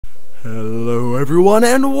Hello everyone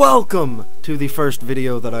and welcome to the first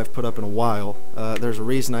video that I've put up in a while. There's a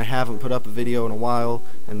reason I haven't put up a video in a while,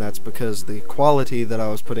 and that's because the quality that I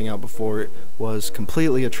was putting out before was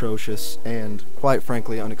completely atrocious and quite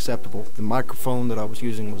frankly unacceptable. The microphone that I was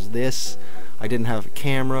using was this. I didn't have a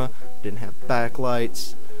camera, didn't have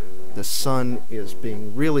backlights. The sun is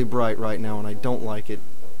being really bright right now and I don't like it.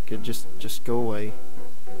 Just go away.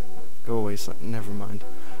 Go away, son. Never mind.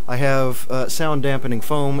 I have sound dampening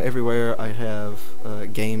foam everywhere. I have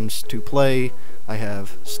games to play. I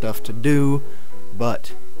have stuff to do,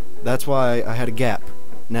 but that's why I had a gap.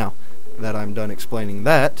 Now that I'm done explaining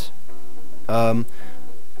that, I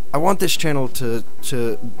want this channel to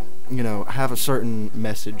you know, have a certain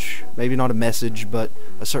message. Maybe not a message, but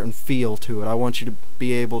a certain feel to it. I want you to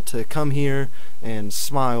be able to come here and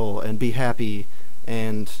smile and be happy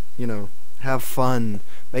and, you know, have fun.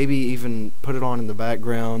 Maybe even put it on in the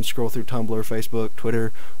background, scroll through Tumblr, Facebook,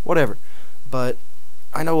 Twitter, whatever. But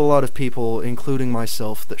I know a lot of people, including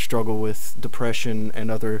myself, that struggle with depression and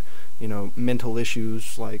other, you know, mental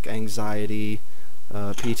issues like anxiety,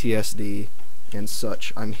 PTSD, and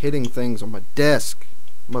such. I'm hitting things on my desk.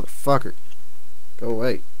 Motherfucker. Go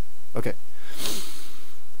away. Okay.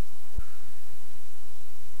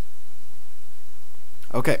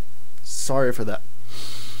 Okay. Sorry for that.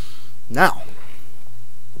 Now,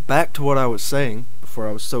 back to what I was saying before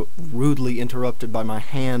I was so rudely interrupted by my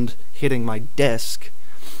hand hitting my desk.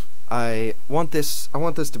 I want this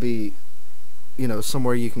to be, you know,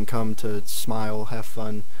 somewhere you can come to smile, have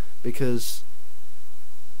fun, because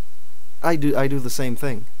I do the same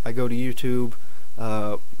thing. I go to YouTube,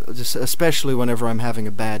 just especially whenever I'm having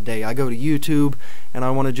a bad day. I go to YouTube and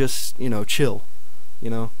I want to just, you know, chill, you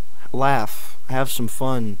know, laugh, have some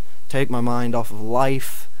fun, take my mind off of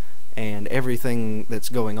life and everything that's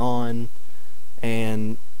going on,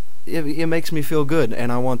 and it makes me feel good,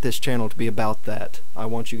 and I want this channel to be about that. I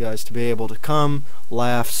want you guys to be able to come,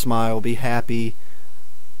 laugh, smile, be happy,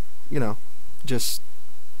 you know, just,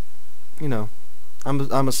 you know,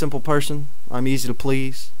 I'm a simple person. I'm easy to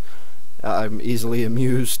please. I'm easily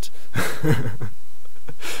amused.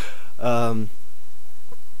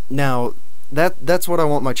 Now, that's what I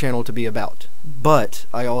want my channel to be about, but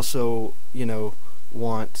I also, you know,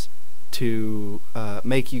 want to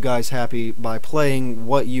make you guys happy by playing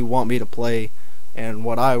what you want me to play and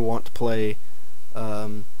what I want to play.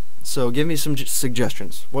 So give me some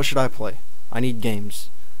suggestions. What should I play? I need games,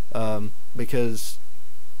 because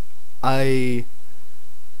I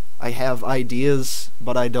have ideas,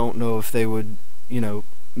 but I don't know if they would, you know,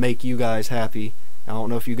 make you guys happy. I don't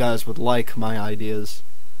know if you guys would like my ideas.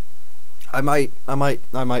 I might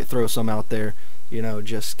throw some out there, you know,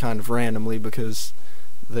 just kind of randomly, because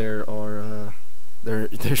there's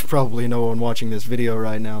probably no one watching this video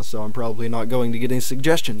right now, so I'm probably not going to get any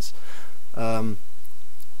suggestions. But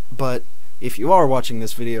if you are watching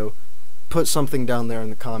this video, put something down there in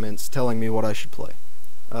the comments telling me what I should play.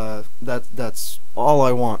 That's all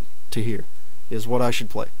I want to hear, is what I should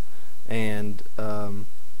play. And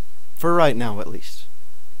for right now, at least,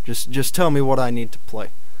 just tell me what I need to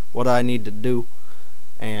play, what I need to do,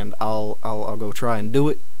 and I'll go try and do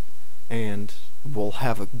it, and we'll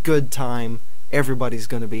have a good time. Everybody's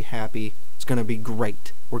gonna be happy. It's gonna be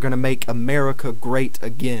great. We're gonna make America great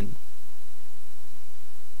again.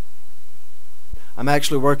 I'm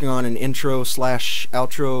actually working on an intro slash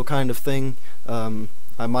outro kind of thing.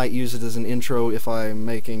 I might use it as an intro if I'm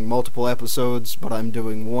making multiple episodes, but I'm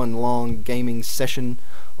doing one long gaming session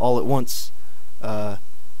all at once.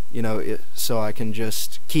 You know, so I can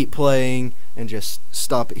just keep playing and just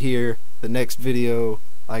stop it here. The next video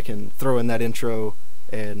I can throw in that intro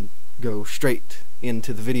and go straight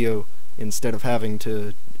into the video instead of having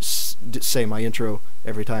to say my intro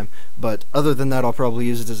every time. But other than that, I'll probably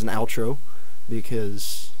use it as an outro,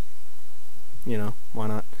 because, you know, why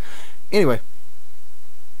not? Anyway,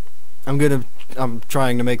 I'm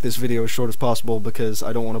trying to make this video as short as possible because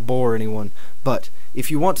I don't want to bore anyone. But if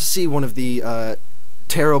you want to see one of the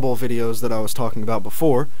terrible videos that I was talking about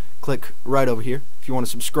before, click right over here. If you want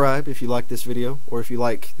to subscribe, if you like this video, or if you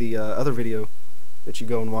like the other video that you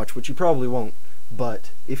go and watch, which you probably won't,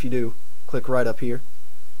 but if you do, click right up here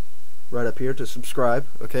to subscribe,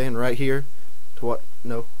 okay, and right here to what?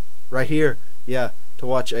 No, right here, yeah, to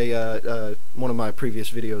watch a one of my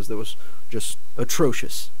previous videos that was just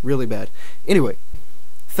atrocious, really bad. Anyway,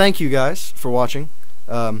 thank you guys for watching.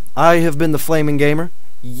 I have been the Flaming Gamer.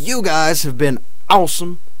 You guys have been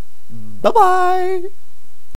awesome. Bye bye.